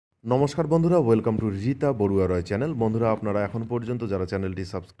নমস্কার বন্ধুরা, welcome to Rita Barua Roy channel. বন্ধুরা, আপনারা এখন পর্যন্ত যারা চ্যানেলটি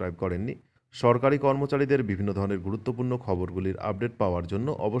সাবস্ক্রাইব করেননি, সরকারি কর্মচারীদের বিভিন্ন ধরনের গুরুত্বপূর্ণ খবরগুলির আপডেট পাওয়ার জন্য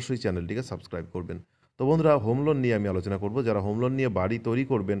অবশ্যই চ্যানেলটিকে সাবস্ক্রাইব করবেন। তো বন্ধুরা, হোম লোন নিয়ে আমি আলোচনা করব। যারা হোম লোন নিয়ে বাড়ি তৈরি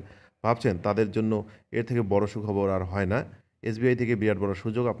করবেন ভাবছেন, তাদের জন্য এর থেকে বড় সুখবর আর হয় না। এসবিআই থেকে বিরাট বড়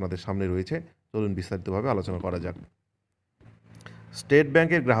সুযোগ আপনাদের সামনে রয়েছে। চলুন বিস্তারিতভাবে আলোচনা করা যাক। স্টেট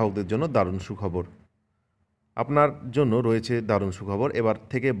ব্যাংকের গ্রাহকদের জন্য দারুণ সুখবর। আপনার জন্য রয়েছে দারুণ সুখবর। এবার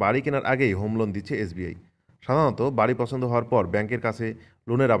থেকে বাড়ি কেনার আগেই হোম লোন দিচ্ছে এসবিআই। সাধারণত বাড়ি পছন্দ হওয়ার পর ব্যাংকের কাছে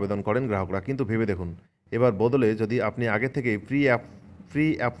লোনের আবেদন করেন গ্রাহকরা, কিন্তু ভেবে দেখুন, এবার বদলে যদি আপনি আগে থেকে ফ্রি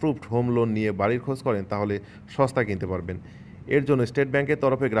অ্যাপ্রুভড হোম লোন নিয়ে বাড়ির খোঁজ করেন, তাহলে সস্তা কিনতে পারবেন। এর জন্য স্টেট ব্যাংকের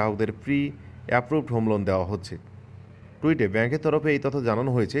তরফে গ্রাহকদের প্রি অ্যাপ্রুভড হোম লোন দেওয়া হচ্ছে। টুইটে ব্যাংকের তরফে এই তথ্য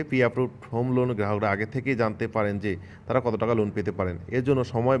জানানো হয়েছে। প্রি অ্যাপ্রুভড হোম লোন গ্রাহকরা আগে থেকেই জানতে পারেন যে তারা কত টাকা লোন পেতে পারেন। এর জন্য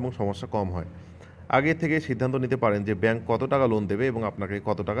সময় এবং সমস্যা কম হয়। আগে থেকে সিদ্ধান্ত নিতে পারেন যে ব্যাংক কত টাকা লোন দেবে এবং আপনাকে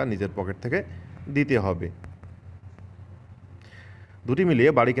কত টাকা নিজের পকেট থেকে দিতে হবে। দুটি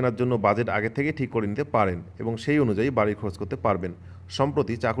মিলিয়ে বাড়ি কেনার জন্য বাজেট আগে থেকে ঠিক করে নিতে পারেন এবং সেই অনুযায়ী বাড়ি খরচ করতে পারবেন।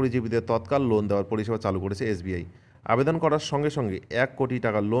 সম্প্রতি চাকরিজীবীদের তৎকাল লোন দেওয়ার পরিষেবা চালু করেছে এসবিআই। আবেদন করার সঙ্গে সঙ্গে 1 কোটি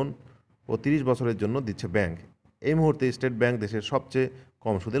টাকা লোন ও 30 বছরের জন্য দিচ্ছে ব্যাংক। এই মুহূর্তে স্টেট ব্যাংক দেশের সবচেয়ে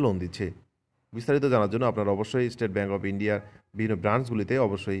কম সুদে লোন দিচ্ছে। বিস্তারিত জানার জন্য আপনারা অবশ্যই স্টেট ব্যাংক অফ ইন্ডিয়ার বিভিন্ন ব্রাঞ্চগুলিতে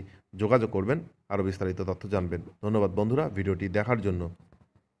অবশ্যই যোগাযোগ করবেন, আরও বিস্তারিত তথ্য জানবেন। ধন্যবাদ বন্ধুরা ভিডিওটি দেখার জন্য।